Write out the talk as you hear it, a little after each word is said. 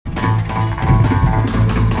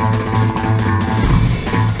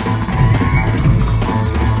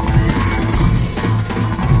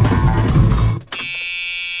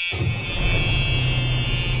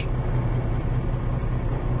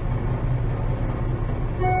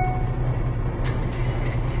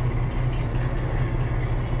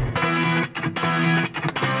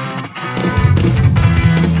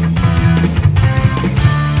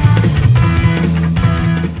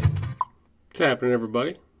happening,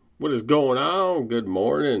 everybody? What is going on? Good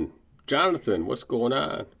morning. Jonathan, what's going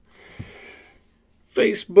on?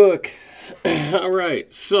 Facebook. All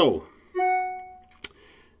right, so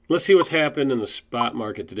let's see what's happening in the spot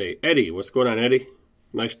market today. Eddie, what's going on, Eddie?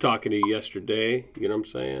 Nice talking to you yesterday. You know what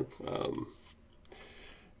I'm saying?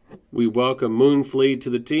 We welcome MoonFlea to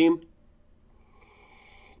the team.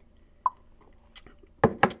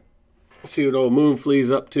 Let's see what old MoonFlea's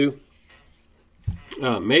up to.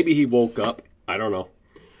 Maybe he woke up. I don't know.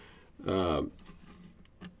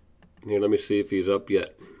 Here, let me see if he's up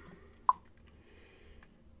yet.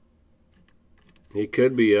 He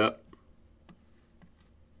could be up.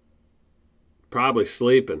 Probably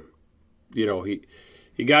sleeping. You know, he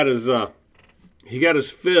got his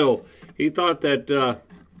fill. He thought that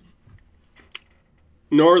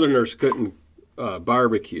Northerners couldn't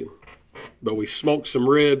barbecue, but we smoked some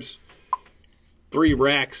ribs, 3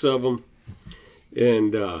 racks of them,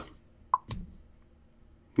 and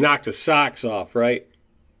knocked his socks off, right?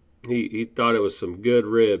 He thought it was some good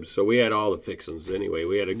ribs, so we had all the fixings anyway.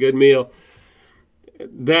 We had a good meal.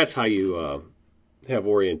 That's how you have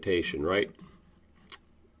orientation, right?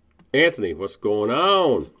 Anthony, what's going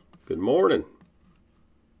on? Good morning.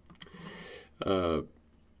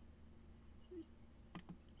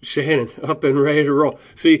 Shannon, up and ready to roll.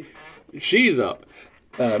 See, she's up.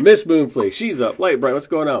 Miss MoonFlea, she's up. Light Bright, what's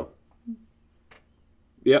going on?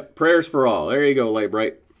 Yep, prayers for all. There you go, Light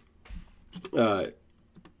Bright.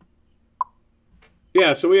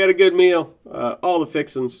 Yeah, so we had a good meal. All the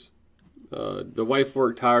fixings. The wife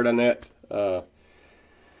worked hard on that.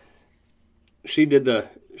 She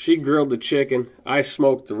grilled the chicken. I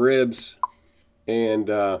smoked the ribs, and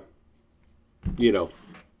you know,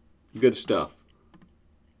 good stuff.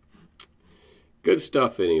 Good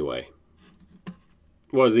stuff anyway.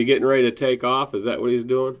 Was he getting ready to take off? Is that what he's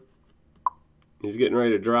doing? He's getting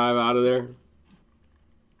ready to drive out of there.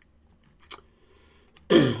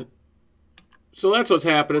 So that's what's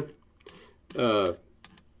happening. We're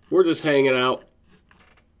just hanging out.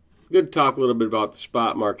 Good to talk a little bit about the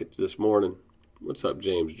spot market this morning. What's up,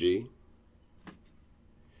 James G?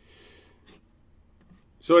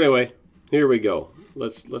 So anyway, here we go.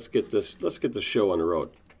 Let's get the show on the road.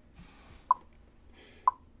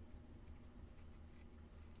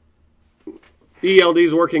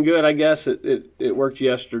 ELD's working good, I guess. It worked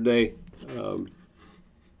yesterday.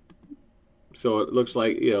 So it looks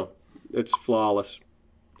like, you know, it's flawless.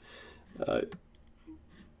 I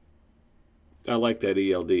like that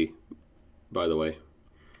ELD, by the way.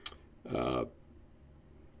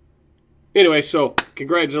 Anyway, so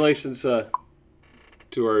congratulations to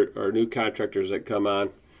our new contractors that come on.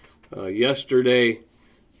 Yesterday,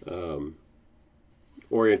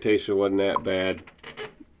 orientation wasn't that bad.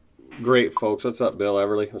 Great, folks. What's up, Bill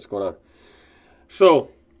Everly? What's going on? So,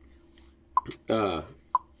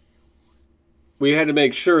 we had to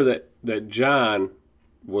make sure that John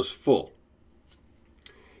was full.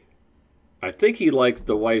 I think he liked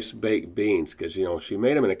the wife's baked beans because, you know, she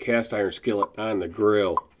made them in a cast iron skillet on the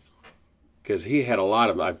grill because he had a lot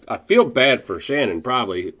of them. I feel bad for Shannon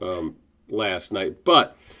probably last night,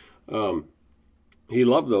 but he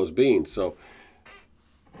loved those beans. So,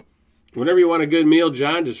 whenever you want a good meal,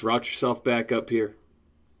 John, just route yourself back up here.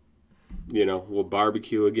 You know, we'll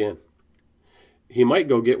barbecue again. He might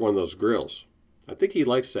go get one of those grills. I think he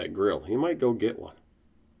likes that grill. He might go get one.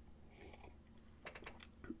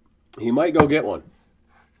 He might go get one.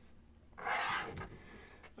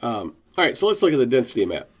 All right, so let's look at the density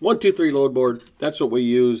map. 1, 2, 3 load board. That's what we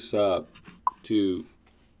use to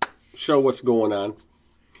show what's going on.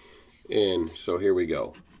 And so here we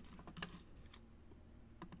go.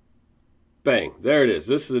 Bang, there it is.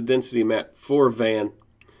 This is the density map for van.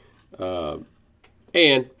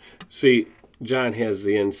 And see, John has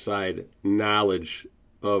the inside knowledge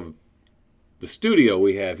of the studio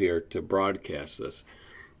we have here to broadcast this.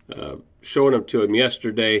 Showing them to him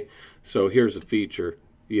yesterday. So here's a feature,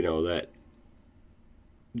 you know, that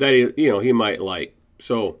he might like.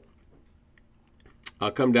 So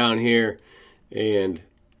I'll come down here and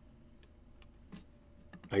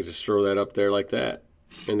I just throw that up there like that.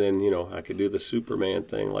 And then, you know, I could do the Superman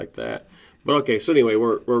thing like that. But okay, so anyway,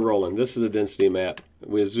 we're rolling. This is a density map.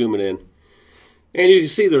 We're zooming in. And you can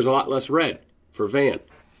see there's a lot less red for van.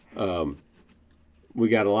 We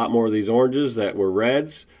got a lot more of these oranges that were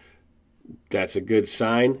reds. That's a good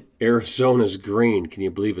sign. Arizona's green. Can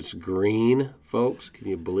you believe it's green, folks? Can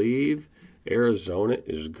you believe Arizona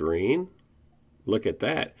is green? Look at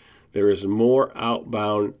that. There is more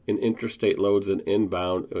outbound and interstate loads than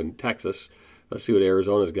inbound in Texas. Let's see what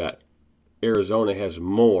Arizona's got. Arizona has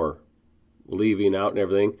more leaving out and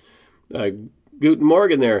everything. Guten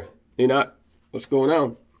Morgen there. You're not what's going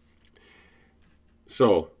on?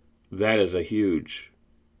 So that is a huge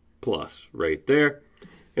plus right there.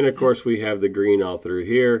 And of course we have the green all through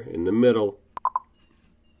here in the middle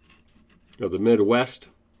of the Midwest.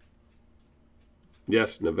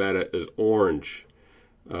 Yes, Nevada is orange.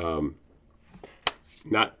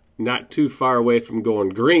 Not too far away from going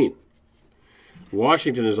green.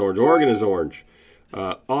 Washington is orange. Oregon is orange.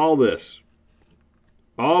 All this,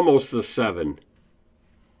 almost the 7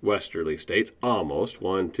 westerly states, almost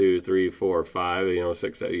 1, 2, 3, 4, 5,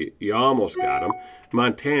 6, 7, you almost got them.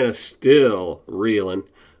 Montana's still reeling.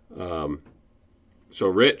 So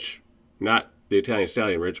Rich, not the Italian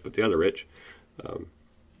Stallion Rich, but the other Rich.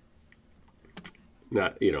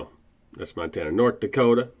 That's Montana. North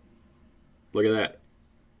Dakota, look at that,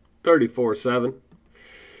 34-7.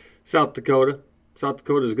 South Dakota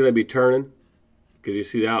is going to be turning because you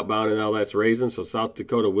see the outbound and all that's raising, so South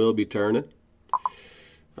Dakota will be turning.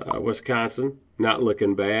 Wisconsin, not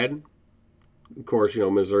looking bad. Of course,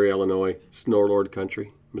 Missouri, Illinois, Snorelord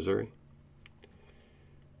country, Missouri.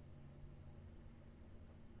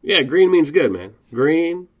 Yeah, green means good, man.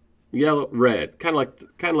 Green, yellow, red, kind of like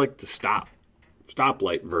the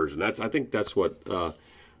stoplight version. I think that's what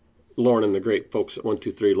Lauren and the great folks at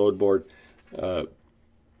 123 Load Board,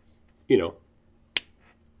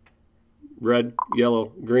 red,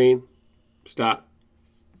 yellow, green, stop,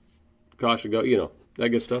 caution, go, that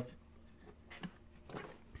good stuff.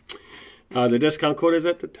 The discount code is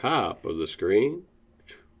at the top of the screen.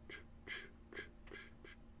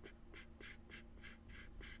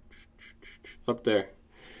 Up there.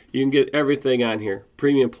 You can get everything on here.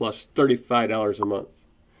 Premium Plus, $35 a month.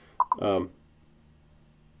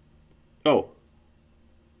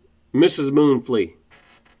 Mrs. MoonFlea.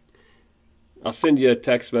 I'll send you a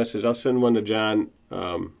text message. I'll send one to John.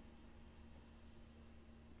 Well,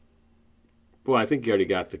 I think you already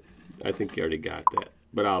got that.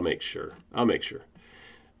 But I'll make sure.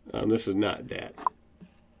 This is not that.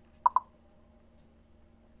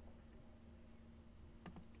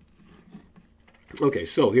 Okay,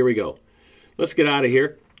 so here we go. Let's get out of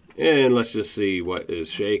here and let's just see what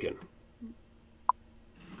is shaking.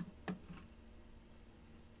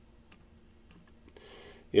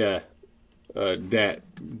 Yeah, that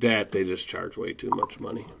they just charge way too much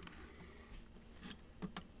money.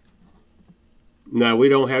 No, we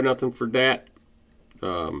don't have nothing for that.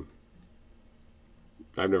 I've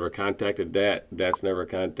never contacted that. That's never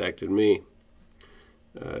contacted me.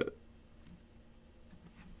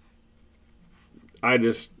 I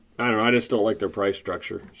just don't like their price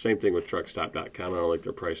structure. Same thing with truckstop.com. I don't like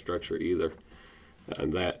their price structure either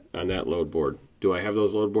on that load board. Do I have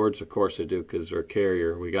those load boards? Of course I do, because they're a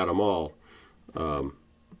carrier. We got them all. But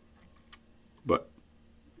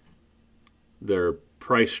their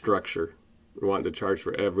price structure, wanting to charge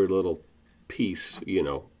for every little piece,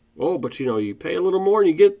 Oh, but you pay a little more and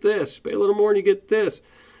you get this. Pay a little more and you get this.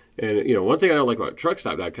 And one thing I don't like about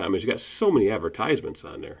truckstop.com is you got so many advertisements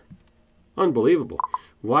on there. Unbelievable.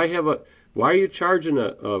 Why are you charging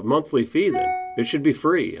a monthly fee then? It should be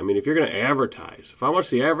free. I mean, if you're going to advertise, if I want to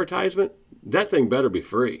see advertisement, that thing better be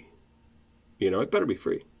free. It better be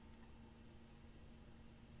free.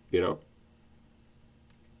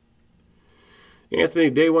 Anthony,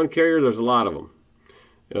 day one carrier, there's a lot of them.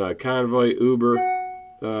 Convoy, Uber,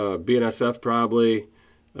 BNSF probably,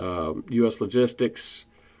 U.S. Logistics,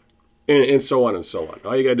 and so on and so on.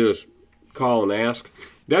 All you got to do is call and ask.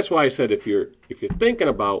 That's why I said if you're thinking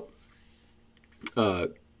about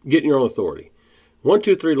getting your own authority,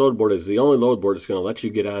 123 Load Board is the only load board that's going to let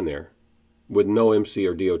you get on there with no MC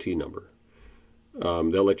or DOT number.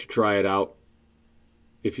 They'll let you try it out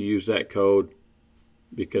if you use that code,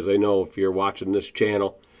 because they know if you're watching this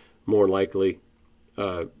channel, more likely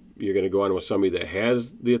you're going to go on with somebody that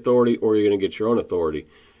has the authority, or you're going to get your own authority,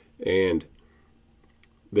 and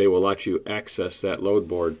they will let you access that load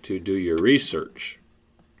board to do your research.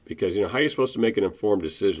 Because, how are you supposed to make an informed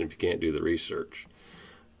decision if you can't do the research?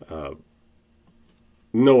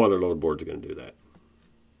 No other load board's going to do that.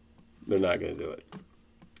 They're not going to do it.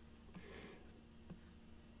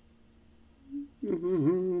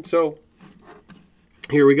 So,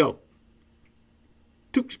 here we go.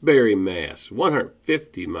 Tewksbury, Mass.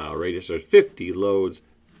 150-mile radius. There's 50 loads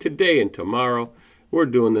today and tomorrow. We're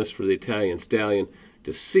doing this for the Italian Stallion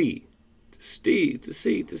to see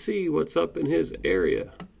what's up in his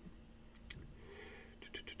area.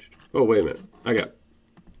 Oh, wait a minute. I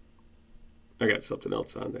got something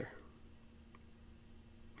else on there.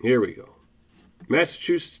 Here we go.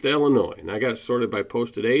 Massachusetts to Illinois. And I got it sorted by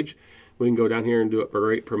posted age. We can go down here and do it per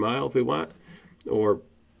rate per mile if we want. Or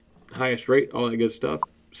highest rate, all that good stuff.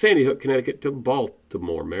 Sandy Hook, Connecticut to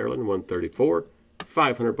Baltimore, Maryland, 134,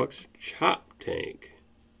 $500. Chop tank.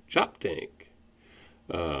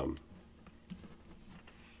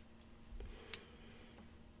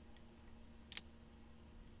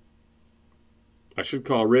 I should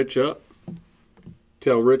call Rich up.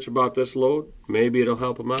 Tell Rich about this load. Maybe it'll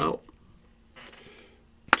help him out.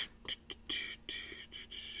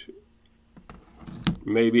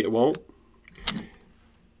 Maybe it won't.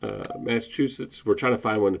 Massachusetts, we're trying to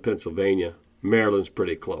find one in Pennsylvania. Maryland's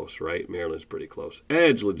pretty close, right? Maryland's pretty close.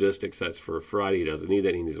 Edge Logistics, that's for Friday. He doesn't need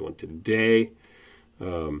that. He needs one today.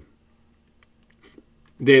 Dayville,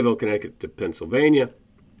 Connecticut to Pennsylvania,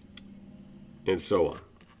 and so on.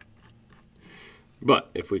 But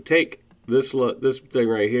if we take this thing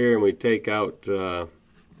right here and we take out the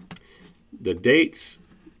dates,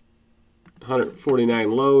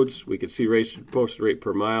 149 loads, we could see posted rate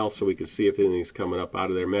per mile, so we could see if anything's coming up out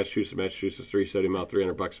of there. Massachusetts, 370 mile,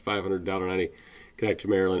 $300, $500.90, Connecticut,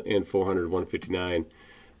 Maryland, and 400, 159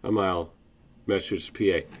 a mile, Massachusetts,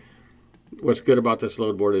 PA. What's good about this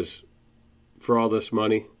load board is, for all this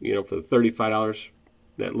money, for the $35,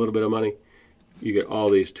 that little bit of money, you get all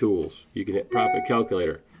these tools. You can hit profit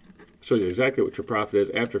calculator. Shows you exactly what your profit is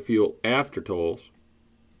after fuel, after tolls.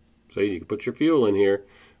 So you can put your fuel in here,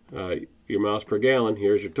 your miles per gallon,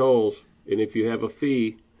 here's your tolls, and if you have a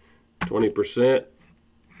fee, 20%,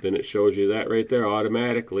 then it shows you that right there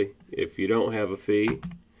automatically. If you don't have a fee,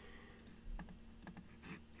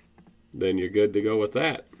 then you're good to go with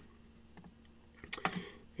that.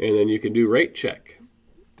 And then you can do rate check.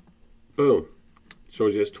 Boom.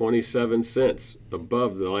 Shows you it's 27 cents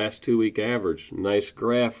above the last 2-week average. Nice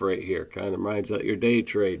graph right here. Kind of reminds you that you're day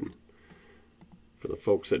trading. For the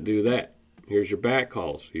folks that do that. Here's your back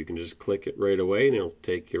calls. You can just click it right away and it'll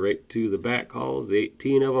take you right to the back calls, the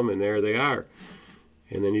 18 of them, and there they are.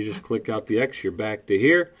 And then you just click out the X, you're back to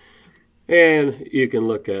here. And you can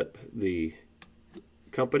look at the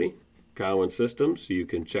company, Cowan Systems. You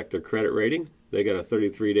can check their credit rating. They got a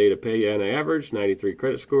 33-day to pay on average, 93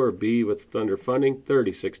 credit score. B with Thunder Funding,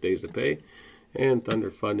 36 days to pay. And Thunder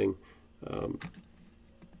Funding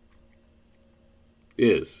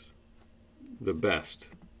is the best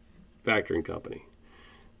factoring company.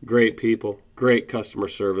 Great people, great customer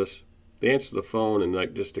service. They answer the phone in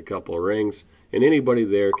like just a couple of rings, and anybody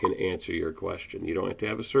there can answer your question. You don't have to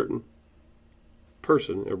have a certain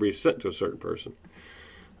person or be sent to a certain person.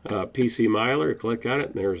 PC Miler, click on it,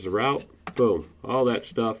 and there's the route. Boom, all that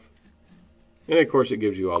stuff. And of course, it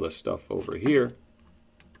gives you all this stuff over here.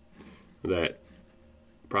 That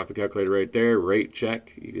profit calculator right there, rate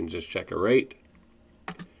check. You can just check a rate.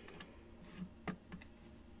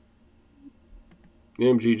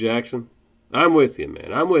 MG Jackson, I'm with you,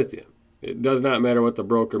 man. I'm with you. It does not matter what the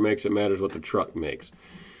broker makes. It matters what the truck makes.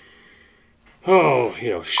 Oh,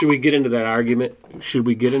 should we get into that argument? Should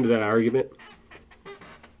we get into that argument?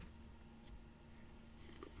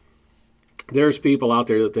 There's people out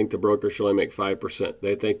there that think the broker should only make 5%.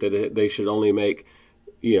 They think that they should only make,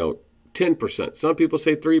 10%. Some people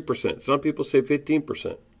say 3%. Some people say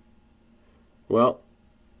 15%. Well,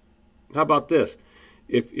 how about this?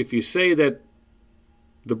 If you say that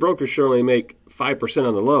the broker should only make 5%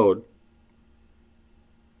 on the load,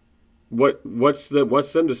 what's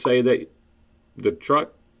them to say that the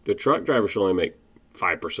truck driver should only make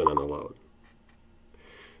 5% on the load?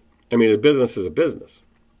 I mean, a business is a business.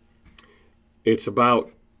 It's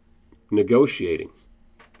about negotiating.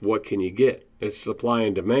 What can you get? It's supply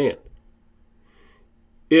and demand.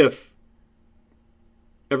 If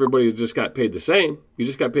everybody just got paid the same,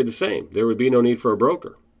 there would be no need for a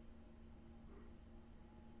broker.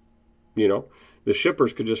 The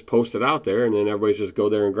shippers could just post it out there and then everybody just go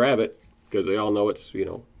there and grab it because they all know it's,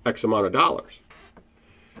 X amount of dollars.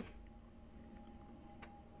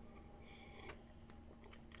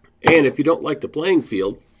 And if you don't like the playing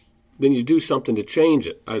field, then you do something to change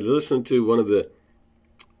it. I listened to one of the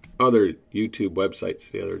other YouTube websites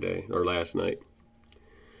the other day or last night.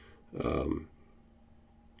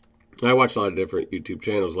 I watched a lot of different YouTube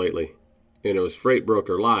channels lately, and it was Freight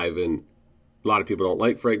Broker Live, and a lot of people don't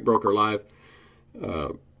like Freight Broker Live.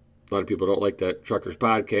 A lot of people don't like that Truckers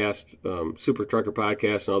Podcast, Super Trucker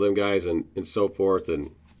Podcast, and all them guys, and so forth.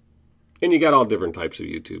 And you got all different types of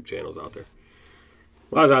YouTube channels out there.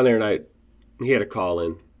 Well, I was on there, and he had a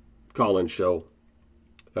call-in show.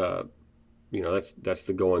 That's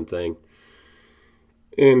the going thing.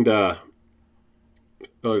 And a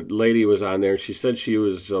lady was on there. She said she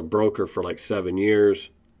was a broker for like 7 years,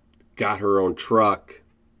 got her own truck.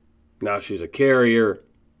 Now she's a carrier.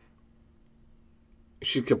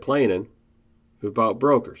 She's complaining about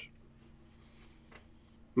brokers.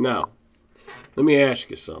 Now, Let me ask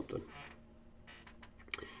you something.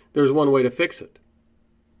 There's one way to fix it.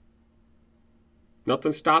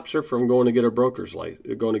 Nothing stops her from going to get her broker's license,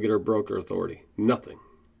 going to get her broker authority. Nothing.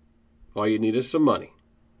 All you need is some money.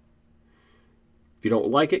 If you don't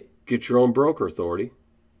like it, get your own broker authority.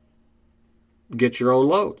 Get your own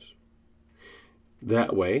loads.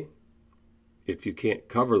 That way, if you can't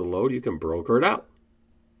cover the load, you can broker it out.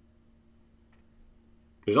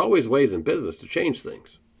 There's always ways in business to change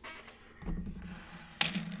things.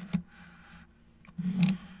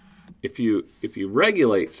 If you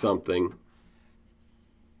regulate something,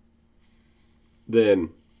 then,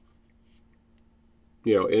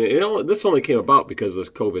 you know, and this only came about because of this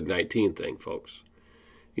COVID-19 thing, folks.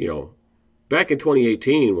 You know, back in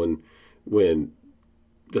 2018 when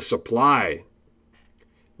the supply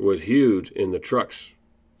was huge in the trucks,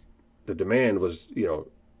 the demand was, you know,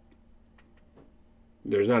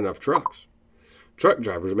 there's not enough trucks. Truck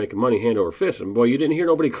drivers are making money hand over fist. And boy, you didn't hear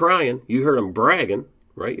nobody crying. You heard them bragging,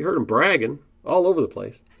 right? You heard them bragging all over the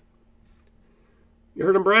place. You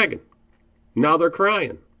heard them bragging. Now they're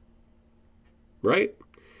crying, right?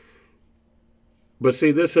 But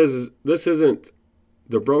see, this isn't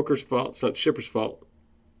the broker's fault. It's not the shipper's fault.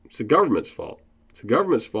 It's the government's fault. It's the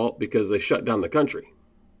government's fault because they shut down the country,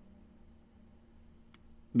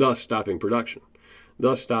 thus stopping production,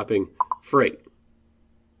 thus stopping freight.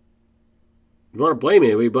 If you want to blame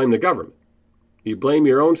anybody, you blame the government. You blame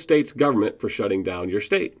your own state's government for shutting down your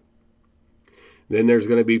state. Then there's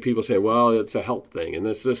going to be people saying, well, it's a health thing, and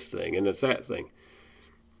it's this thing, and it's that thing.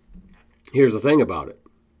 Here's the thing about it.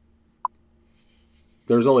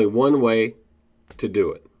 There's only one way to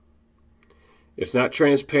do it. It's not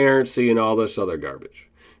transparency and all this other garbage.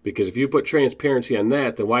 Because if you put transparency on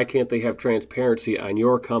that, then why can't they have transparency on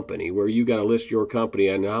your company, where you got to list your company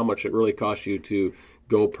and how much it really costs you to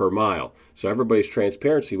go per mile? So everybody's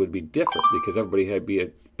transparency would be different because everybody had to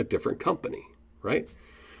be a different company, right?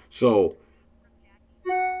 So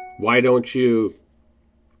why don't you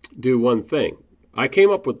do one thing? I came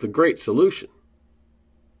up with the great solution.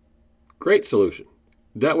 Great solution.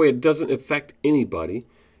 That way it doesn't affect anybody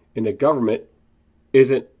and the government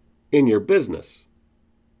isn't in your business.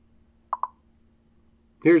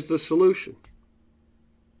 Here's the solution.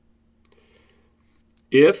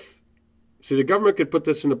 See, the government could put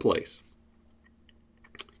this into place.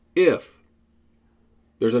 If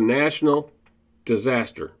there's a national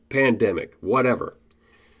disaster, pandemic, whatever,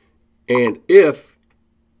 and if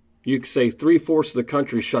you say 3/4 of the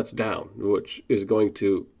country shuts down, which is going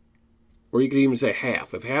to, or you could even say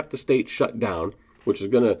half. If half the state shut down, which is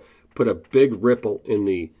going to put a big ripple in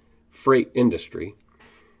the freight industry,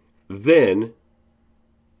 then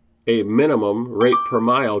a minimum rate per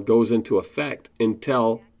mile goes into effect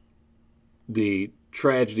until the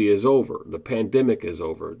tragedy is over, the pandemic is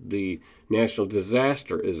over, the national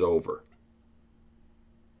disaster is over.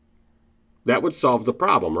 That would solve the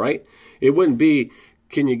problem, right? It wouldn't be,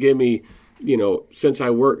 can you give me, you know, since I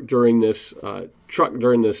worked during this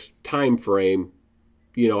during this time frame,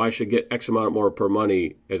 you know, I should get X amount more per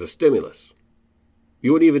money as a stimulus.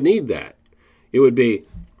 You wouldn't even need that. It would be,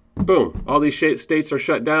 boom, all these states are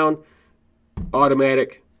shut down,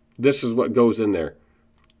 automatic, this is what goes in there.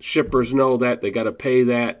 Shippers know that, they got to pay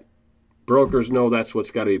that. Brokers know that's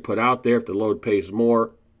what's got to be put out there. If the load pays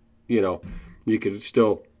more, you know, you could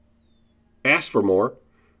still ask for more,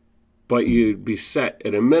 but you'd be set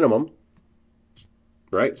at a minimum,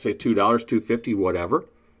 right? Say $2, $2.50, whatever.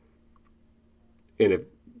 And if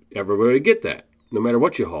everybody would get that, no matter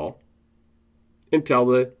what you haul, until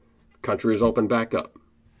the country is opened back up.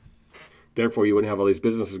 Therefore, you wouldn't have all these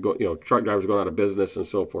businesses go, you know, truck drivers going out of business and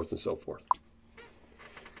so forth and so forth.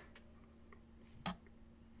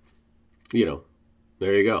 You know,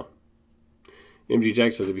 there you go. MG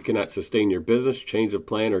Jack says, if you cannot sustain your business, change the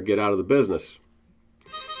plan or get out of the business.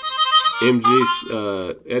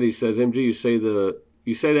 Eddie says, MG, you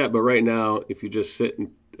say that, but right now, if you just sit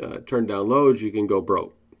and turn down loads, you can go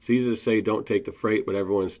broke. It's easy to say don't take the freight, but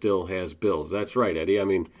everyone still has bills. That's right, Eddie. I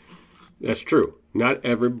mean, that's true. Not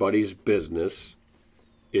everybody's business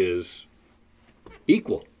is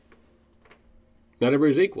equal. Not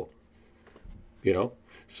everybody's equal. You know,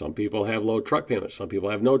 some people have low truck payments. Some people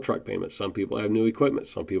have no truck payments. Some people have new equipment.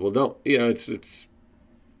 Some people don't. You know, it's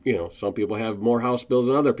you know, some people have more house bills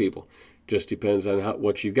than other people. Just depends on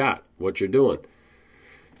what you got, what you're doing.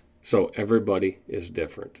 So everybody is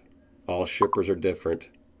different. All shippers are different.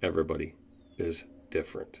 Everybody is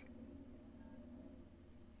different.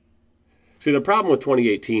 See, the problem with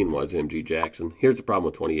 2018 was, MG Jackson, here's the problem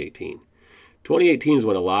with 2018. 2018 is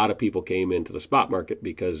when a lot of people came into the spot market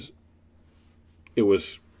because it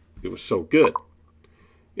was so good.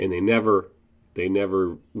 And they never They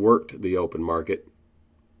never worked the open market,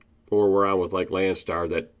 or were on with like Landstar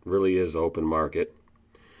that really is open market,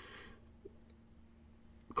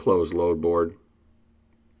 closed load board.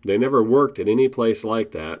 They never worked at any place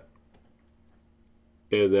like that.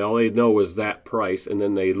 And all they know was that price, and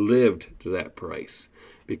then they lived to that price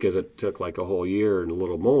because it took like a whole year and a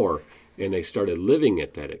little more, and they started living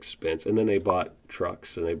at that expense. And then they bought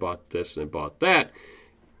trucks, and they bought this, and they bought that.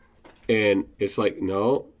 And it's like,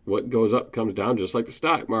 no, what goes up comes down, just like the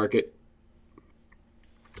stock market.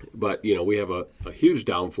 But, we have a huge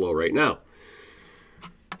downflow right now.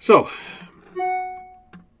 So,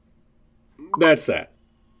 that's that.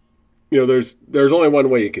 There's only one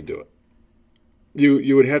way you could do it.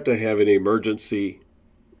 You would have to have an emergency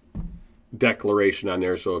declaration on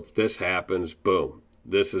there. So if this happens, boom,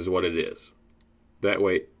 this is what it is. That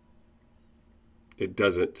way, it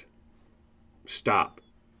doesn't stop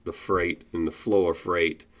the freight and the flow of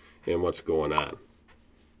freight and what's going on.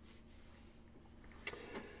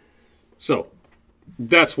 So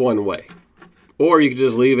that's one way. Or you could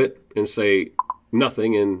just leave it and say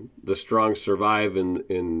nothing, and the strong survive, and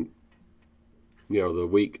the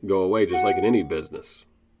weak go away, just like in any business.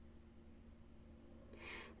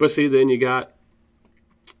 But see, then you got,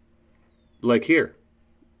 like here,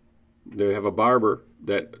 they have a barber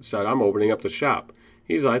that said, I'm opening up the shop.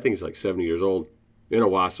 I think he's like 70 years old, in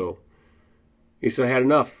Owasso. He said, I had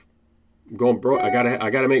enough. I'm going broke. I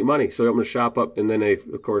gotta make money. So he opened the shop up, and then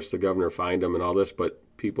of course, the governor fined him and all this, but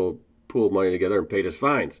people pooled money together and paid his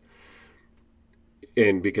fines.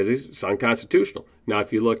 And because it's unconstitutional. Now,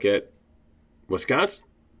 if you look at Wisconsin,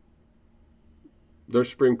 their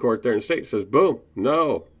Supreme Court there in the state says, boom,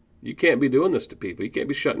 no, you can't be doing this to people. You can't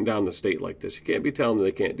be shutting down the state like this. You can't be telling them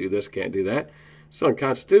they can't do this, can't do that. It's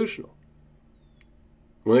unconstitutional.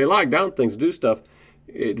 When they lock down things, do stuff,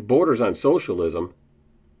 it borders on socialism,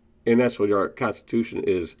 and that's what our Constitution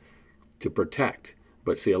is to protect.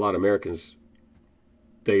 But see, a lot of Americans,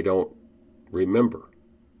 they don't remember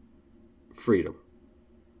freedom,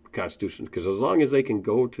 Constitution, because as long as they can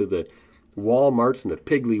go to the Walmarts and the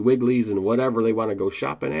Piggly Wigglies and whatever they want to go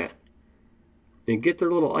shopping at and get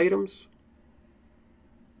their little items,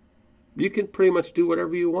 you can pretty much do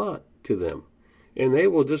whatever you want to them, and they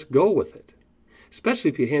will just go with it, especially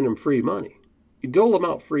if you hand them free money. You dole them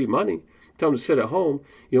out free money, tell them to sit at home,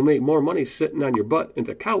 you'll make more money sitting on your butt in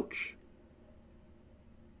the couch.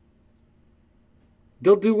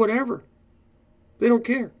 They'll do whatever. They don't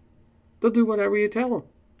care. They'll do whatever you tell them.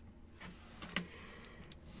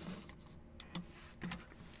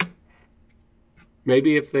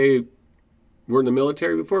 Maybe if they were in the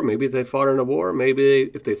military before, maybe if they fought in a war,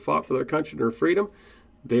 maybe if they fought for their country and their freedom,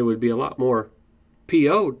 they would be a lot more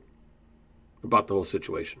PO'd about the whole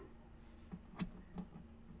situation.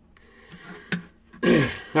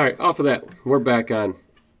 All right, off of that, we're back on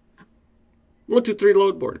 1, 2, 3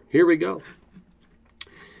 load board. Here we go.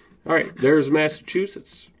 All right, there's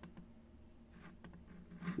Massachusetts.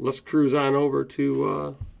 Let's cruise on over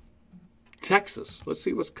to Texas. Let's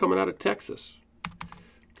see what's coming out of Texas.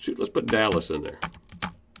 Shoot, let's put Dallas in there.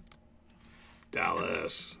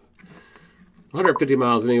 Dallas. 150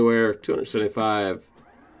 miles anywhere, 275.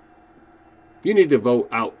 You need to vote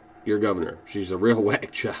out your governor. She's a real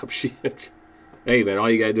whack job. Hey, man, all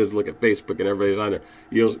you got to do is look at Facebook and everybody's on there.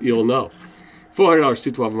 You'll know. $400,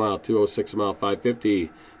 212 a mile, 206 a mile, 550.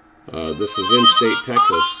 This is in-state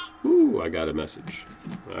Texas. Ooh, I got a message.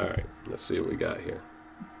 All right, let's see what we got here.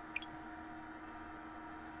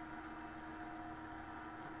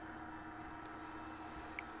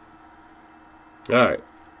 All right.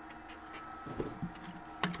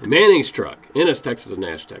 Manning's truck, Ennis, Texas, and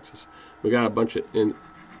Nash, Texas. We got a bunch of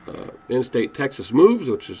in-state Texas moves,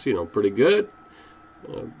 which is, pretty good.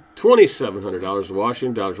 $2,700 in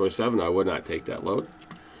Washington, $1.27. I would not take that load.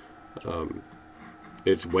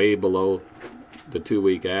 It's way below the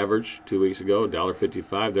 2-week average 2 weeks ago,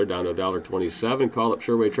 $1.55. They're down to $1.27. Call up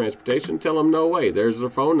Sherway Transportation. Tell them no way. There's their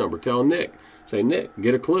phone number. Tell Nick. Say, Nick,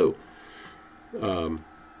 get a clue.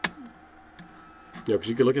 Because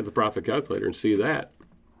you can look at the profit calculator and see that.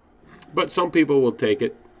 But some people will take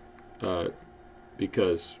it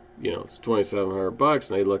because, it's $2,700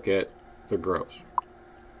 and they look at the gross.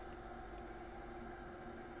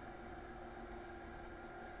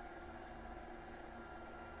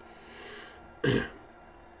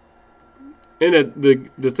 And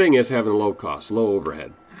the thing is having low cost, low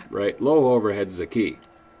overhead, right? Low overhead is the key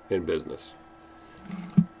in business.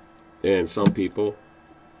 And some people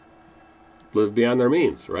live beyond their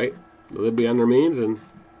means, right? They live beyond their means, and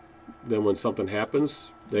then when something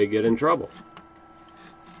happens, they get in trouble.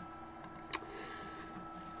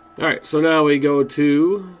 All right, so now we go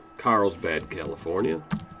to Carlsbad, California.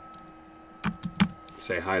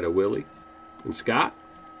 Say hi to Willie and Scott.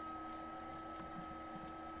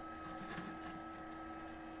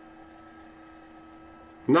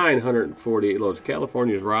 $948 loads.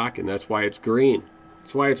 California's rocking. That's why it's green.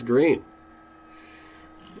 That's why it's green.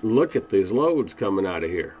 Look at these loads coming out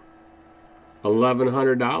of here.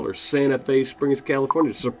 $1,100. Santa Fe Springs,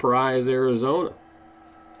 California. Surprise, Arizona.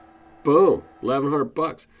 Boom.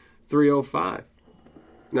 $1,100. 305.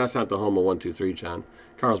 No, that's not the home of 123, John.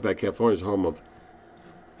 Carlsbad, California is the home of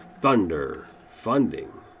Thunder Funding.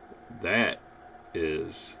 That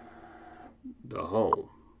is the home.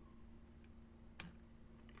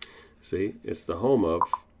 See, it's the home of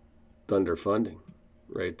Thunder Funding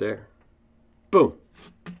right there. Boom.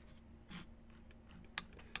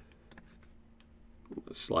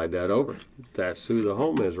 Let's slide that over. That's who the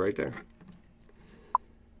home is right there.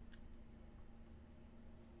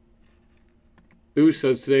 Who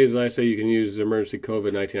says today's the last day you can use emergency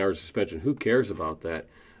COVID-19 hour suspension? Who cares about that?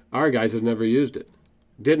 Our guys have never used it.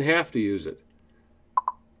 Didn't have to use it.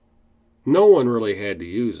 No one really had to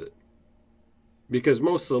use it because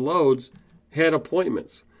most of the loads had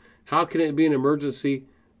appointments. How can it be an emergency?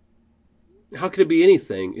 How could it be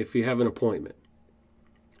anything if you have an appointment?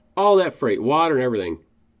 All that freight, water and everything,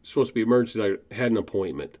 is supposed to be emergency. I had an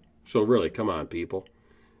appointment. So really, come on, people.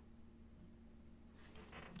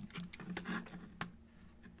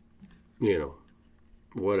 You know,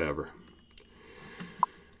 whatever.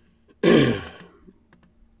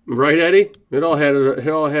 Right, Eddie? It all had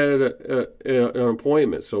an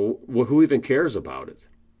appointment. So who even cares about it?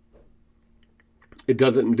 It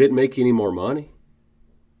didn't make you any more money.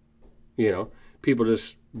 You know, people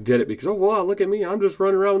just did it because, oh, wow, look at me. I'm just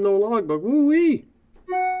running around with no logbook. Woo-wee.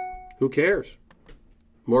 Who cares?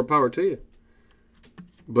 More power to you.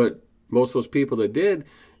 But most of those people that did,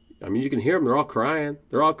 I mean, you can hear them. They're all crying.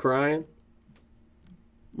 They're all crying.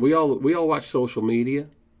 We all watch social media.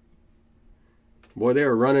 Boy, they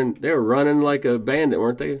were running like a bandit,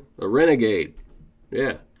 weren't they? A renegade.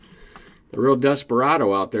 Yeah. A real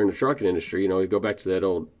desperado out there in the trucking industry. You know, you go back to that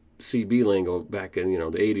old CB lingo back in, the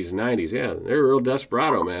 80s and 90s. Yeah, they were a real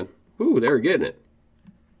desperado, man. Ooh, they were getting it.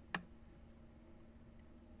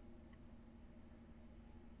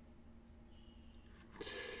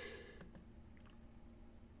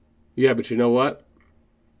 Yeah, but you know what?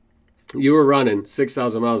 You were running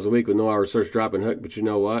 6,000 miles a week with no hour search, drop, and hook, but you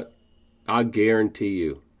know what? I guarantee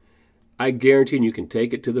you, you can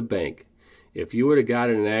take it to the bank. If you would have got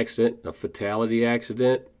in an accident, a fatality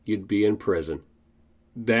accident, you'd be in prison.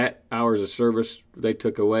 That hours of service they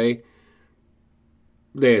took away,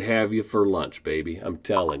 they'd have you for lunch, baby. I'm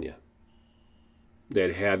telling you.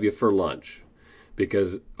 They'd have you for lunch.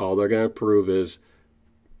 Because all they're going to prove is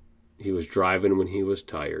he was driving when he was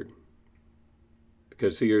tired.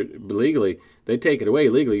 Because see, legally, they take it away.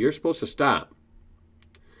 Legally, you're supposed to stop.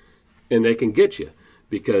 And they can get you.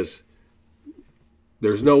 Because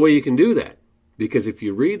there's no way you can do that. Because if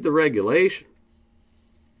you read the regulation,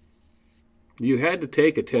 you had to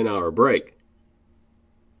take a 10-hour break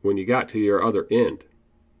when you got to your other end.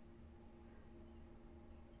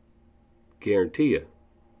 Guarantee you,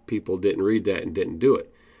 people didn't read that and didn't do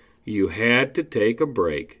it. You had to take a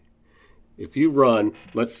break. If you run,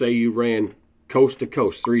 let's say you ran coast to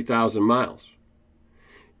coast, 3,000 miles,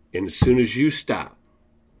 and as soon as you stop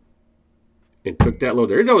and took that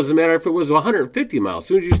load there, it doesn't matter if it was 150 miles. As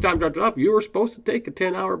soon as you stopped and dropped it off, you were supposed to take a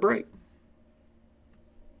 10-hour break.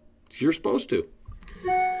 You're supposed to.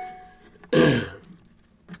 It's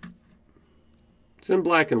in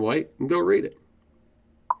black and white, and go read it.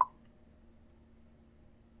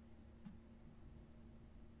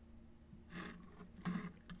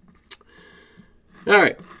 All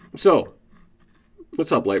right, so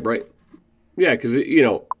what's up, Light Bright? Yeah, because,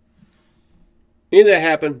 anything that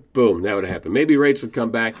happened, boom, that would have happened. Maybe rates would come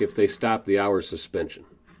back if they stopped the hour suspension.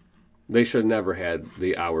 They should have never had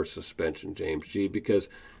the hour suspension, James G., because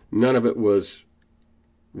none of it was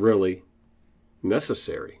really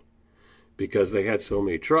necessary because they had so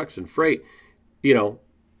many trucks and freight.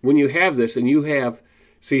 When you have this and you have,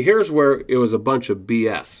 see, here's where it was a bunch of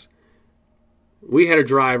BS. We had a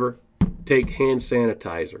driver take hand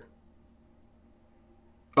sanitizer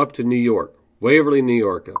up to New York, Waverly, New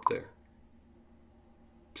York up there.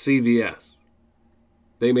 CVS.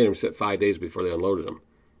 They made him sit 5 days before they unloaded him.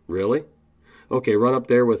 Really? Okay, run up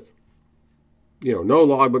there with no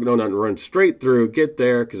logbook, no nothing. Run straight through, get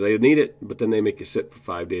there, because they need it, but then they make you sit for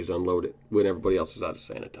 5 days, unload it, when everybody else is out of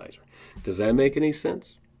sanitizer. Does that make any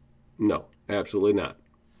sense? No, absolutely not.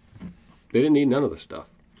 They didn't need none of the stuff.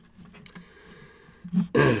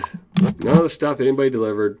 None of the stuff that anybody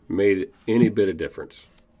delivered made any bit of difference.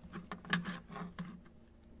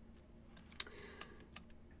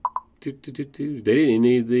 They didn't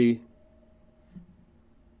need the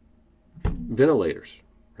ventilators,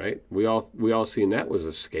 right? We all seen that was a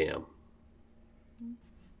scam.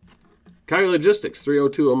 County Logistics,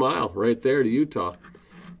 302 a mile, right there to Utah.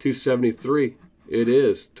 273. It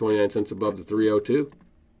is 29 cents above the 302.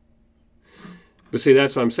 But see,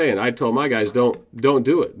 that's what I'm saying. I told my guys, don't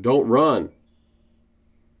do it. Don't run.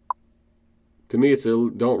 To me, it's a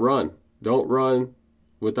don't run. Don't run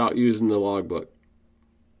without using the logbook.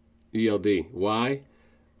 ELD. Why?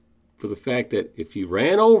 For the fact that if you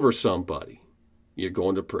ran over somebody, you're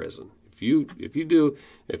going to prison. If you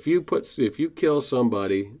kill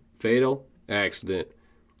somebody, fatal accident,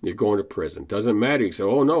 you're going to prison. Doesn't matter. You say,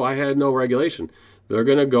 oh no, I had no regulation. They're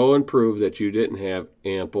going to go and prove that you didn't have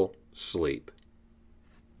ample sleep.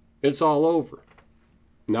 It's all over.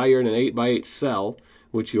 Now you're in an 8x8 cell,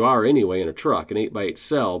 which you are anyway in a truck, an 8x8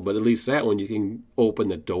 cell, but at least that one you can open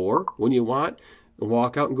the door when you want and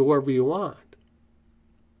walk out and go wherever you want.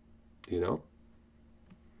 You know?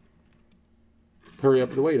 Hurry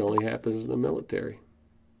up and wait only happens in the military.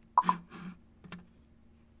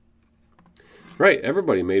 Right,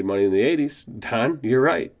 everybody made money in the 80s. Don, you're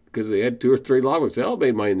right, because they had 2 or 3 logbooks. They all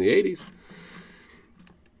made money in the 80s.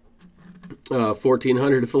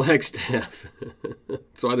 1400 Flagstaff.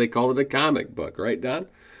 That's why they called it a comic book, right, Don?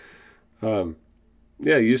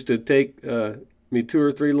 Yeah, it used to take me 2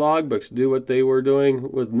 or 3 logbooks to do what they were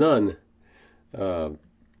doing with none.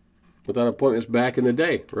 Without appointments back in the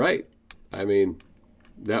day, right? I mean,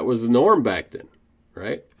 that was the norm back then,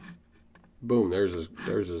 right? Boom, there's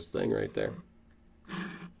his thing right there.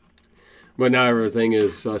 But now everything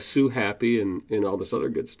is sue happy and all this other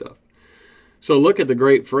good stuff. So look at the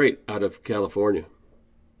great freight out of California.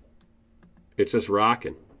 It's just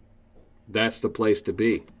rocking. That's the place to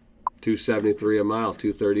be. 273 a mile,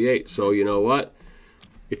 238. So you know what?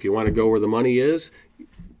 If you want to go where the money is,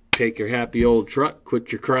 take your happy old truck,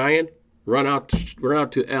 quit your crying, run out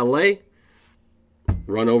to L.A.,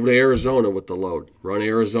 run over to Arizona with the load. Run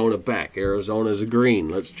Arizona back. Arizona's green.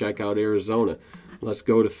 Let's check out Arizona. Let's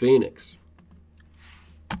go to Phoenix.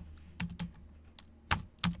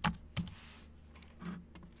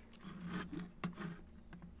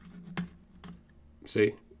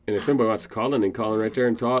 See? And if anybody wants to call in, then call in right there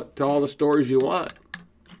and tell all the stories you want.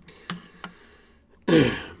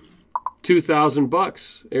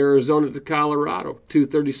 $2,000, Arizona to Colorado,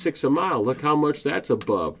 236 a mile. Look how much that's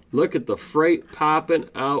above. Look at the freight popping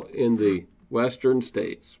out in the western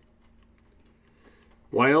states.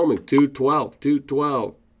 Wyoming,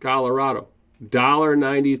 212, Colorado,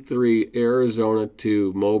 $1.93, Arizona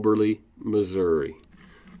to Moberly, Missouri.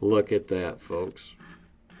 Look at that, folks.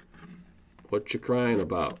 What you crying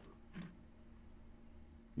about?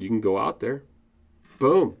 You can go out there.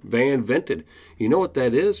 Boom, van vented. You know what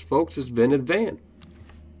that is, folks? It's vented van.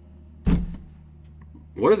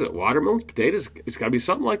 What is it? Watermelons, potatoes? It's got to be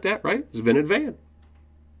something like that, right? It's vented van.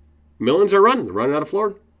 Millions are running. They're running out of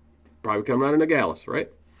Florida. Probably coming out of Nogales, right?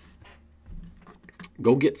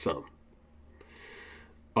 Go get some.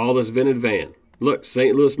 All this vented van. Look,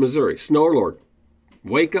 St. Louis, Missouri. Snowlord.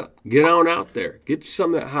 Wake up. Get on out there. Get you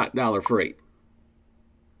some of that hot dollar freight.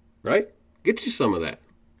 Right? Get you some of that.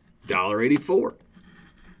 $1.84.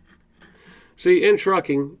 See, in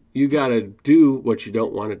trucking, you got to do what you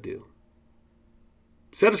don't want to do.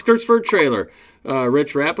 Set of skirts for a trailer.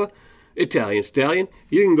 Rich Rappa, Italian Stallion.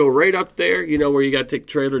 You can go right up there, you know, where you got to take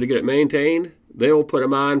the trailer to get it maintained. They will put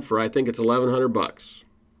them on for, I think it's $1,100.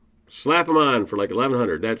 Slap them on for like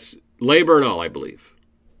 $1,100. That's labor and all, I believe.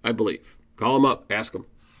 Call them up. Ask them.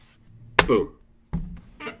 Boom.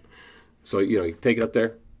 So, you know, you take it up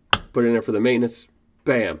there, put it in there for the maintenance.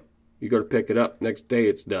 Bam. You go to pick it up. Next day,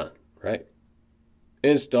 it's done. Right?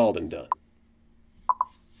 Installed and done.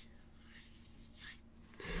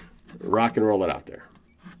 Rock and roll it out there.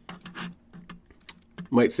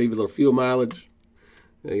 Might save you a little fuel mileage.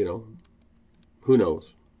 You know, who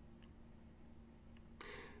knows?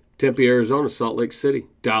 Tempe, Arizona, Salt Lake City,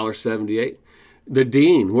 $1.78. The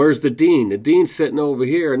Dean, where's the Dean? The Dean's sitting over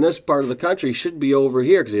here in this part of the country. He should be over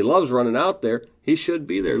here because he loves running out there. He should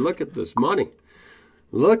be there. Look at this money.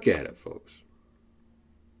 Look at it, folks.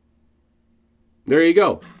 There you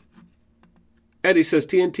go. Eddie says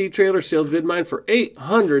TNT Trailer Sales did mine for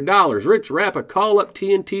 $800. Rich Rappa, call up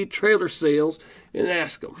TNT Trailer Sales and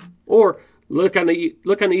ask them. Or look on the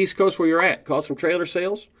East Coast where you're at. Call some trailer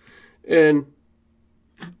sales. And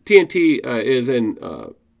TNT is in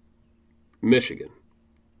Michigan.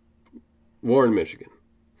 Warren, Michigan.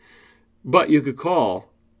 But you could call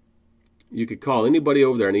anybody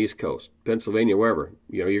over there on the East Coast, Pennsylvania, wherever.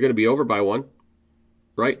 You know, you're going to be over by one,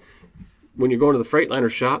 right? When you're going to the Freightliner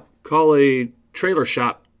shop, call a trailer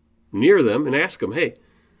shop near them and ask them, hey,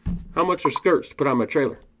 how much are skirts to put on my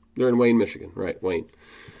trailer? They're in Wayne, Michigan. Right, Wayne.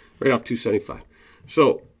 Right off 275.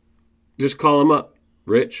 So just call them up.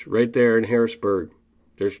 Rich, right there in Harrisburg.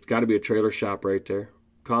 There's got to be a trailer shop right there.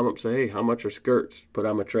 Call them up and say, hey, how much are skirts to put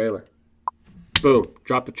on my trailer? Boom.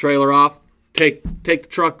 Drop the trailer off. Take the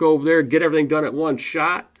truck over there. Get everything done at one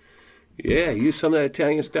shot. Yeah, use some of that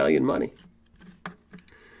Italian stallion money.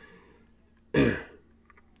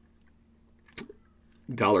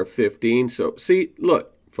 $1.15. So, see,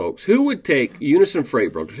 look, folks, who would take Unison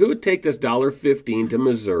Freight Brokers? Who would take this $1.15 to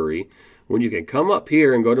Missouri when you can come up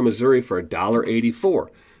here and go to Missouri for $1.84?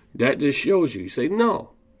 That just shows you. You say,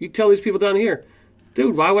 no. You tell these people down here,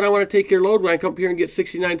 dude, why would I want to take your load when I come up here and get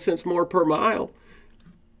 69 cents more per mile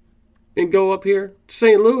and go up here to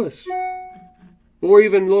St. Louis? Or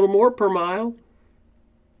even a little more per mile.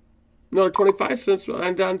 Another 25 cents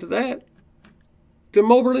on down to that. To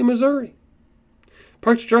Moberly, Missouri.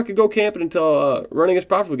 Park your truck and go camping until running is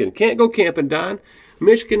profitable again. Can't go camping, Don.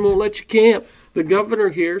 Michigan won't let you camp. The governor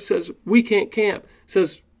here says we can't camp.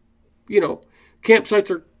 Says,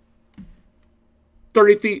 campsites are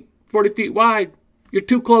 30 feet, 40 feet wide. You're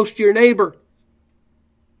too close to your neighbor.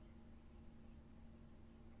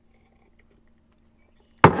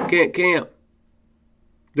 Can't camp.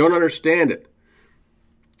 Don't understand it.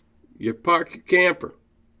 You park your camper.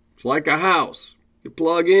 It's like a house. You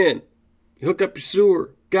plug in. You hook up your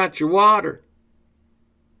sewer. Got your water.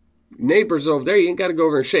 Your neighbors over there, you ain't got to go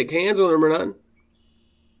over and shake hands with them or nothing.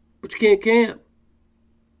 But you can't camp.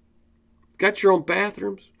 Got your own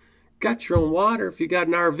bathrooms. Got your own water if you got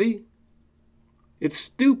an RV. It's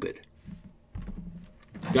stupid.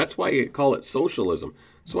 That's why you call it socialism.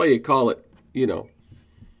 That's why you call it,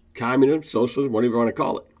 communism, socialism, whatever you want to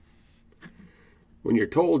call it. When you're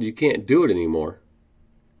told you can't do it anymore,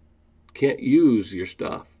 can't use your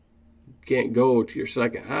stuff, can't go to your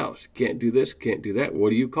second house, can't do this, can't do that,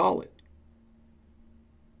 what do you call it?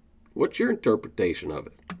 What's your interpretation of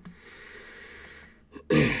it?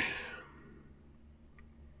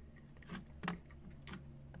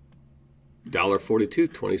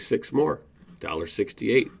 $1.42, 26 more.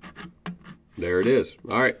 $1.68. There it is.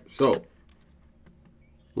 All right, so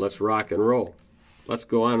let's rock and roll. Let's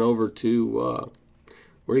go on over to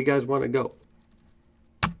where do you guys want to go?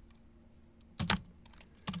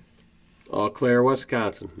 Eau Claire,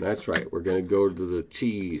 Wisconsin. That's right. We're going to go to the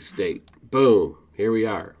cheese state. Boom. Here we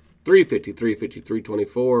are. $3.50, $3.50,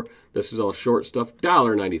 $3.24. This is all short stuff.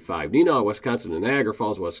 $1.95. Neenah, Wisconsin, and Niagara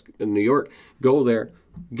Falls, in New York. Go there.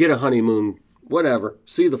 Get a honeymoon. Whatever.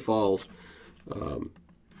 See the falls.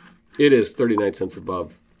 It is 39 cents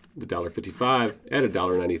above the $1.55 at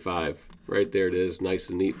 $1.95. Right there it is. Nice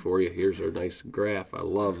and neat for you. Here's our nice graph. I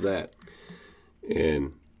love that.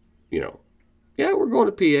 And, yeah, we're going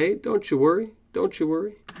to PA. Don't you worry. Don't you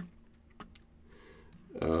worry.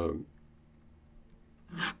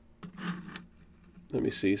 Let me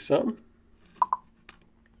see something.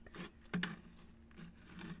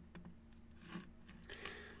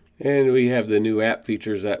 And we have the new app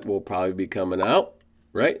features that will probably be coming out,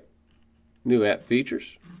 right? New app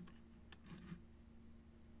features.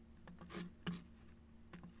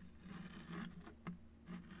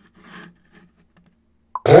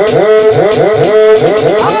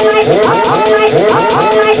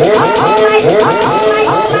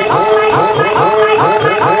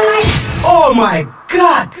 Oh my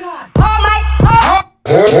God!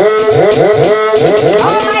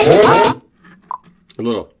 A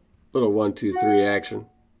little 1, 2, 3 action.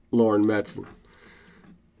 Lauren Metzen,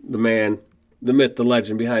 the man, the myth, the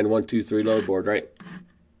legend behind 1, 2, 3 load board, right?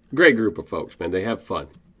 Great group of folks, man. They have fun.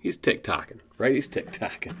 He's tick-tocking, right? He's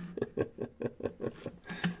tick-tocking.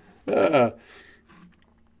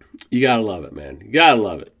 You gotta love it, man. You gotta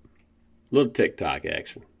love it. Little tick-tock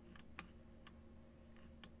action.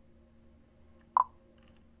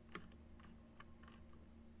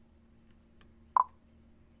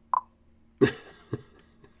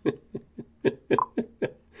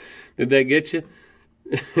 Did that get you?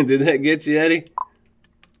 Did that get you, Eddie?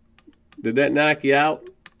 Did that knock you out?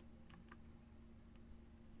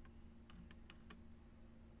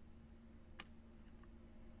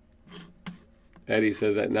 Eddie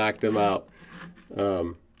says that knocked him out.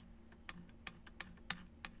 So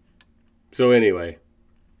anyway,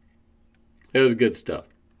 it was good stuff.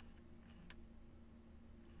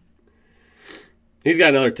 He's got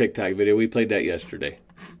another TikTok video. We played that yesterday.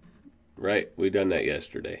 Right? We done that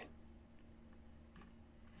yesterday.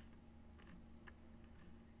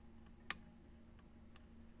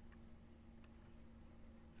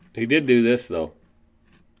 He did do this, though.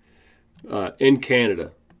 In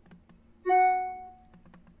Canada,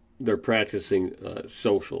 they're practicing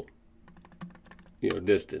social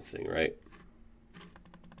distancing, right?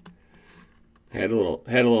 Had a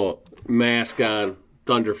little mask on,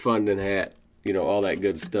 Thunder Funding hat, all that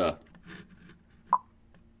good stuff.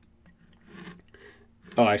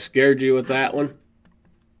 Oh, I scared you with that one?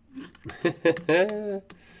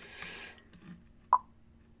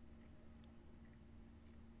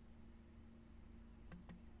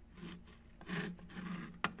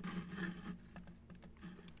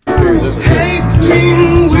 Here's this one.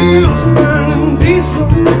 18 wheels burning diesel,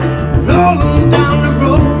 rolling down the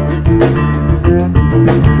road.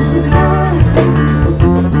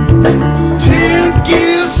 10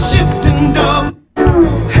 gears shifting double.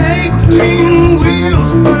 18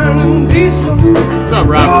 wheels burning diesel. What's up,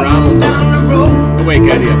 Robert Ramos? Down the road. I'll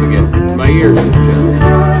wake Eddie up again. My ears.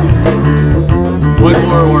 One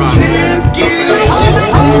more, we're on. 10 gears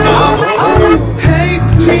shifting double.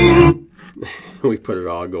 18. We put it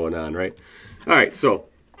all going on, right? All right, so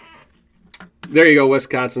there you go.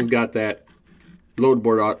 Wisconsin's got that. Load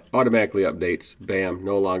board automatically updates. Bam,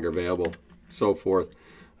 no longer available. So forth.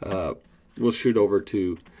 We'll shoot over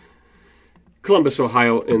to Columbus,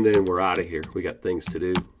 Ohio, and then we're out of here. We got things to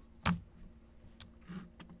do.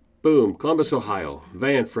 Boom, Columbus, Ohio.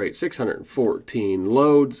 Van freight, 614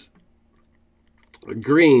 loads.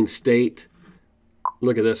 Green state.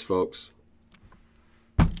 Look at this, folks.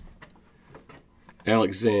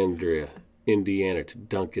 Alexandria, Indiana to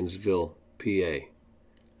Duncansville, PA.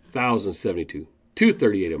 1,072.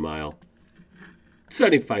 $2.38 a mile.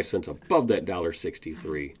 75 cents above that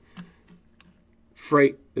 $1.63.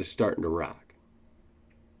 Freight is starting to rock.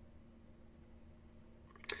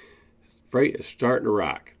 Freight is starting to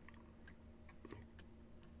rock.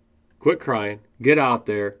 Quit crying. Get out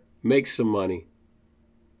there. Make some money.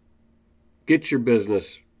 Get your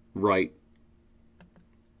business right.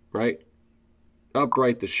 Right?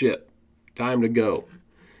 Upright the ship. Time to go.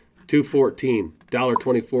 $2.14.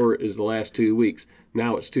 $1.24 is the last 2 weeks.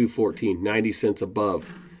 Now it's $2.14. 90 cents above.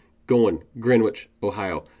 Going Greenwich,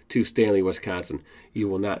 Ohio to Stanley, Wisconsin. You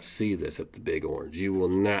will not see this at the Big Orange. You will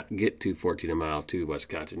not get $2.14 a mile to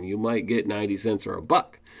Wisconsin. You might get 90 cents or a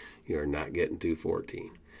buck. You're not getting $2.14.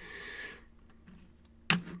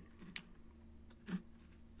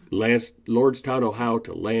 Lordstown, Ohio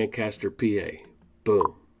to Lancaster, PA.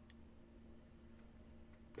 Boom.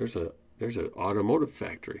 There's an automotive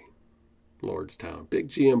factory, Lordstown. Big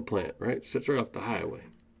GM plant, right? Sits right off the highway.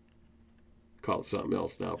 Call it something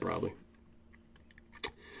else now, probably.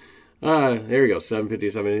 There you go,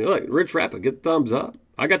 750. Look, Rich Rapid, get the thumbs up.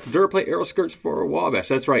 I got the Duraplate Aero skirts for Wabash.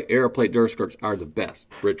 That's right, Aeroplate Dura skirts are the best.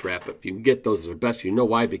 Rich Rapid. If you can get those, they're the best. You know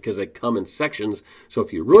why? Because they come in sections. So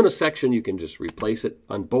if you ruin a section, you can just replace it,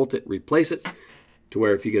 unbolt it, replace it, to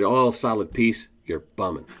where if you get all solid piece, you're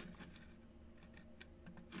bumming.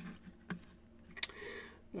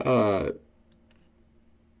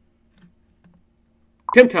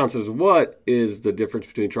 Tim Town says, what is the difference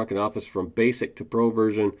between truck and office from basic to pro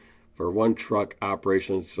version for one truck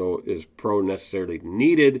operation? So is pro necessarily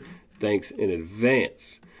needed? Thanks in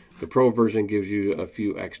advance. The pro version gives you a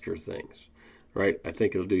few extra things, right? I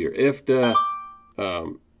think it'll do your IFTA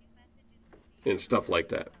and stuff like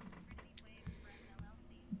that.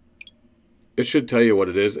 It should tell you what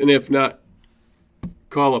it is. And if not,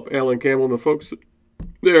 call up Alan Campbell and the folks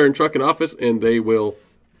there in truck and office, and they will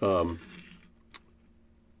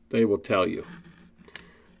tell you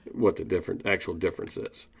what the actual difference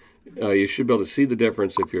is. You should be able to see the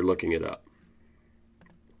difference if you're looking it up.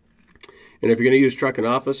 And if you're going to use truck and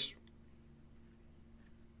office,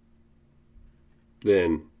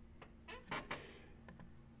 then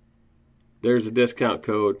there's a discount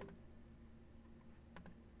code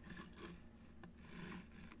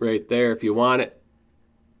right there if you want it.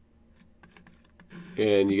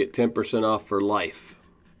 And you get 10% off for life.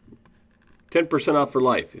 10% off for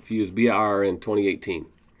life if you use BRRN 2018.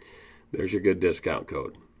 There's your good discount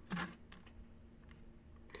code.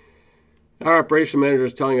 Our operation manager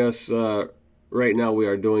is telling us right now we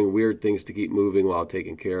are doing weird things to keep moving while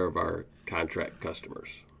taking care of our contract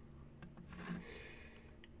customers.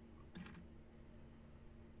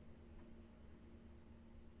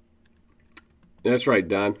 That's right,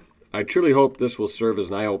 Don. I truly hope this will serve as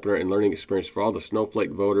an eye-opener and learning experience for all the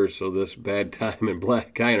snowflake voters so this bad time and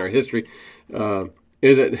black guy in our history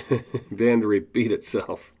isn't then to repeat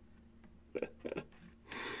itself.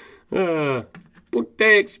 Punta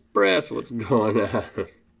Express, what's going on?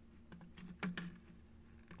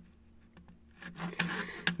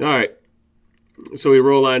 All right. So we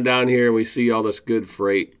roll on down here and we see all this good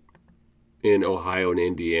freight in Ohio and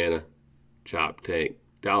Indiana. Chop tank,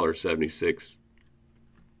 $1.76.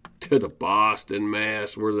 To the Boston,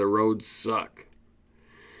 Mass, where the roads suck.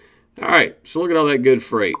 All right, so look at all that good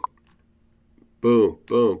freight. Boom,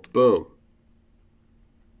 boom, boom.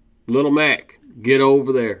 Little Mac, get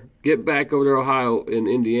over there. Get back over to Ohio and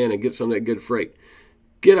Indiana and get some of that good freight.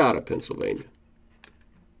 Get out of Pennsylvania.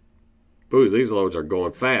 Booze, these loads are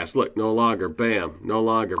going fast. Look, no longer bam, no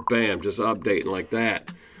longer bam, just updating like that.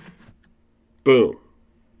 Boom.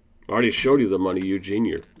 I already showed you the money,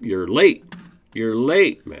 Eugene. You're late. You're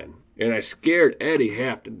late, man. And I scared Eddie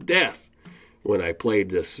half to death when I played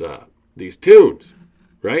these tunes,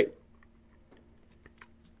 right?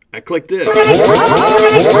 I clicked this.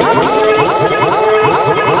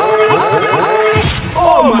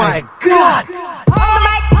 Oh my God!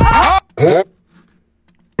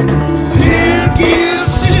 10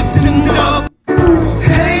 gears shifting up,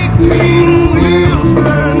 18 wheels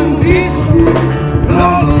burning diesel.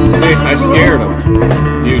 I scared him,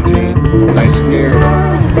 Eugene. I scared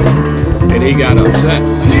him. And he got upset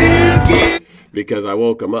because I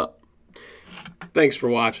woke him up. Thanks for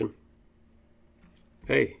watching.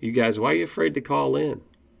 Hey, you guys, why are you afraid to call in?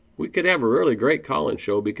 We could have a really great call-in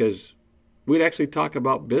show because we'd actually talk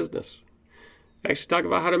about business. Actually talk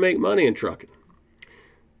about how to make money in trucking.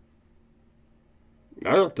 I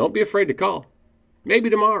don't know. Don't be afraid to call. Maybe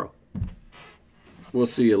tomorrow. We'll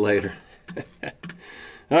see you later.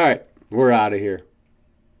 All right, we're out of here.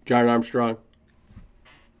 John Armstrong,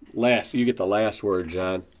 you get the last word,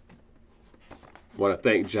 John. I want to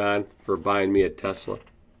thank John for buying me a Tesla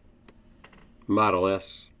Model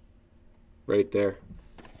S. Right there.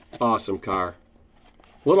 Awesome car.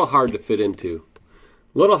 A little hard to fit into.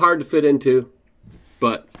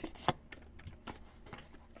 But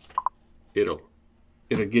it'll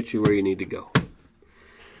get you where you need to go.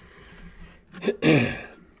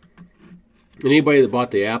 Anybody that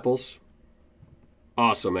bought the apples,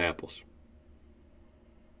 awesome apples.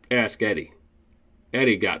 Ask Eddie.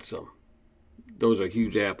 Eddie got some. Those are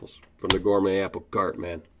huge apples from the gourmet apple cart,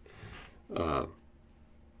 man.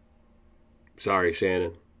 Sorry,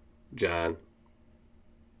 Shannon, John,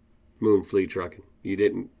 MoonFlea Trucking. You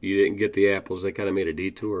didn't get the apples. They kind of made a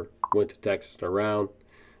detour, went to Texas and around,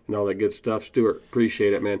 and all that good stuff. Stuart,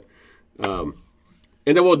 appreciate it, man. And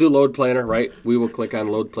then we'll do load planner, right? We will click on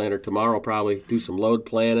load planner tomorrow, probably do some load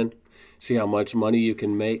planning, see how much money you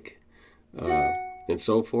can make, and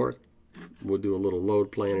so forth. We'll do a little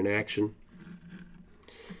load planning action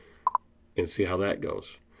and see how that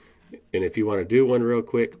goes. And if you want to do one real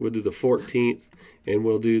quick, we'll do the 14th and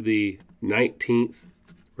we'll do the 19th,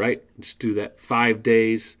 right? Just do that 5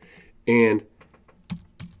 days. And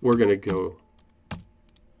we're going to go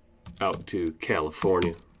out to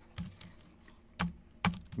California.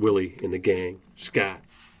 Willie and the gang, Scott.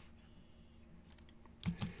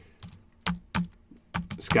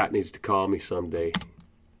 Scott needs to call me someday.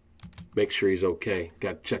 Make sure he's okay.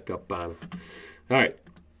 Got to check up on him. All right.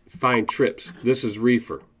 Find trips. This is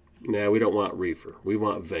reefer. Nah, we don't want reefer. We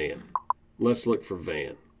want van. Let's look for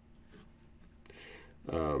van.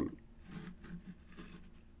 I'm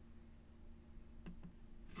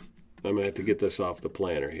going to have to get this off the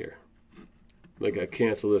planner here. Like, I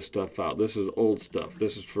cancel this stuff out. This is old stuff.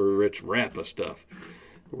 This is for Rich Rappa stuff.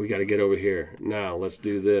 We got to get over here. Now, let's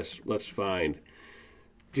do this. Let's find.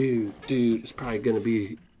 Dude, it's probably going to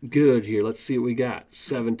be good here. Let's see what we got.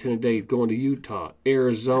 7-10 a day going to Utah,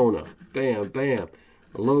 Arizona. Bam, bam.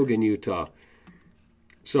 Logan, Utah.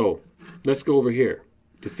 So, let's go over here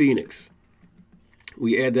to Phoenix.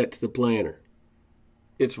 We add that to the planner.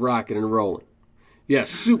 It's rocking and rolling. Yeah,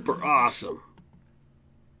 super awesome.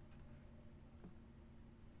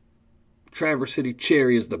 Traverse City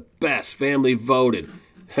Cherry is the best. Family voted.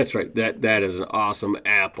 That's right. That is an awesome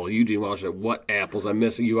apple. Eugene Walsh said, what apples I'm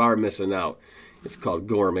missing? You are missing out. It's called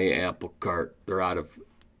Gourmet Apple Cart. They're out of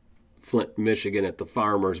Flint, Michigan at the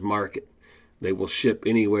farmer's market. They will ship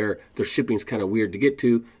anywhere. Their shipping's kind of weird to get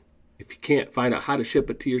to. If you can't find out how to ship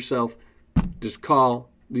it to yourself, just call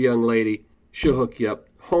the young lady. She'll hook you up.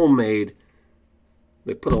 Homemade.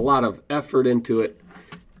 They put a lot of effort into it,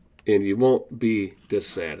 and you won't be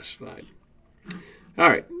dissatisfied. All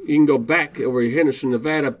right, you can go back over to Henderson,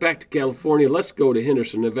 Nevada, back to California. Let's go to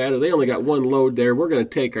Henderson, Nevada. They only got one load there. We're going to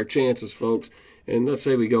take our chances, folks. And let's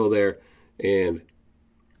say we go there, and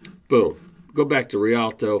boom. Go back to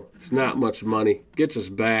Rialto. It's not much money. Gets us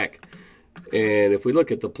back. And if we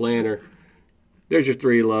look at the planner, there's your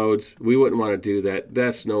 3 loads. We wouldn't want to do that.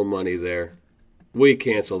 That's no money there. We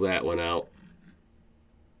cancel that one out.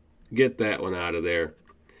 Get that one out of there.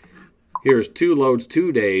 Here's 2 loads,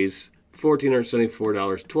 2 days, $1,474,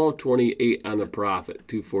 $1,228 on the profit,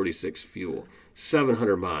 $246 fuel,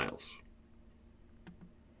 700 miles.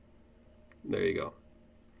 There you go.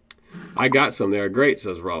 I got some there. Great,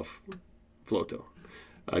 says Ralph Floto.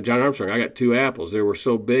 John Armstrong, I got 2 apples. They were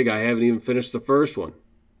so big I haven't even finished the first one.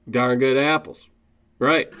 Darn good apples.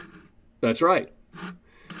 Right. That's right.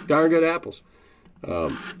 Darn good apples.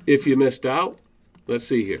 If you missed out, let's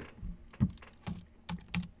see here.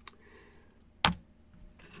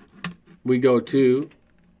 We go to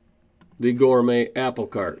the gourmet apple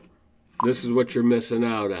cart. This is what you're missing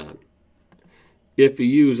out on. If you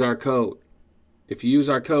use our code. If you use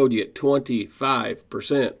our code, you get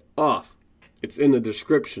 25% off. It's in the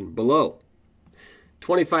description below.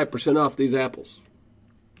 25% off these apples.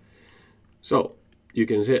 So, you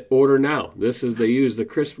can hit order now. They use the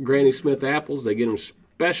crisp Granny Smith apples. They get them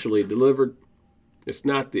specially delivered. It's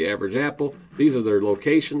not the average apple. These are their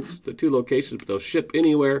locations, the 2 locations, but they'll ship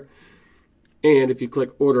anywhere. And if you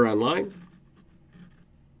click order online,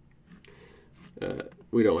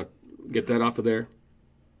 we don't want to get that off of there.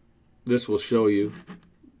 This will show you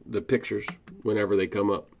the pictures whenever they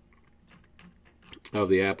come up of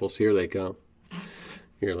the apples. Here they come.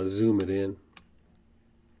 Here, let's zoom it in.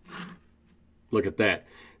 Look at that.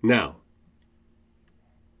 Now,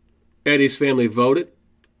 Eddie's family voted.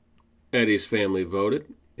 Eddie's family voted.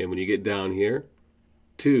 And when you get down here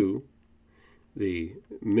to the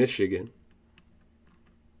Michigan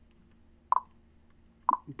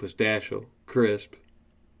pistachio, crisp,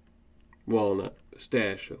 walnut,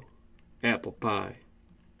 pistachio, apple pie,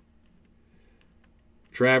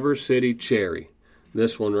 Traverse City cherry.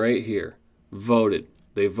 This one right here voted.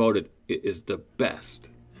 They voted it is the best.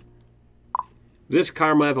 This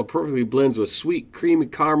caramel apple perfectly blends with sweet, creamy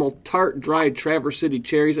caramel, tart, dried Traverse City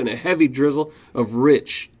cherries, and a heavy drizzle of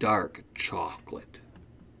rich, dark chocolate.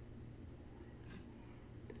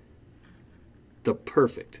 The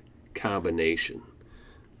perfect combination.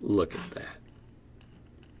 Look at that.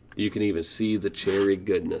 You can even see the cherry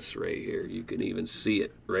goodness right here. You can even see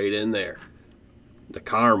it right in there. The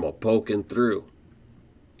caramel poking through.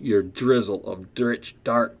 Your drizzle of rich,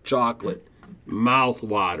 dark chocolate.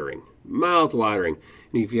 Mouth-watering. Mouth-watering.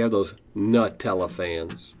 And if you have those Nutella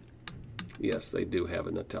fans, yes, they do have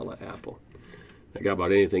a Nutella apple. I got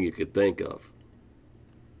about anything you could think of.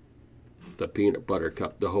 The peanut butter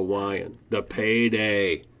cup, the Hawaiian, the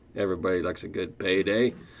payday. Everybody likes a good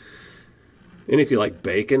payday. And if you like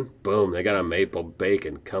bacon, boom, they got a maple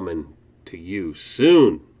bacon coming to you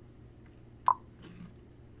soon.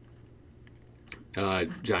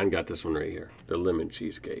 John got this one right here, the lemon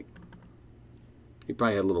cheesecake. He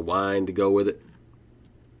probably had a little wine to go with it.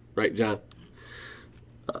 Right, John?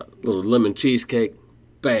 Little lemon cheesecake.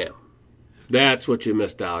 Bam. That's what you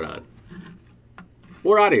missed out on.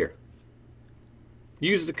 We're out of here.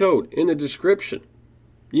 Use the code in the description.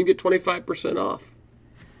 You can get 25% off.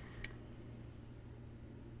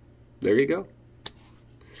 There you go.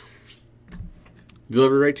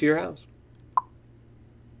 Delivered right to your house.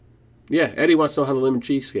 Yeah, Eddie wants to know how the lemon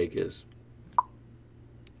cheesecake is.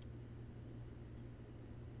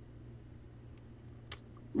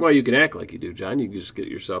 Well, you can act like you do, John. You can just get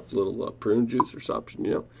yourself a little prune juice or something,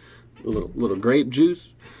 you know, a little grape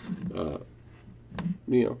juice. You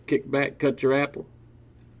know, kick back, cut your apple.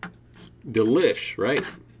 Delish, right?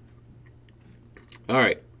 All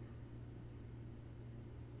right.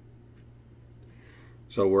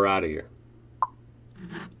 So we're out of here.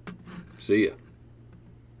 See ya.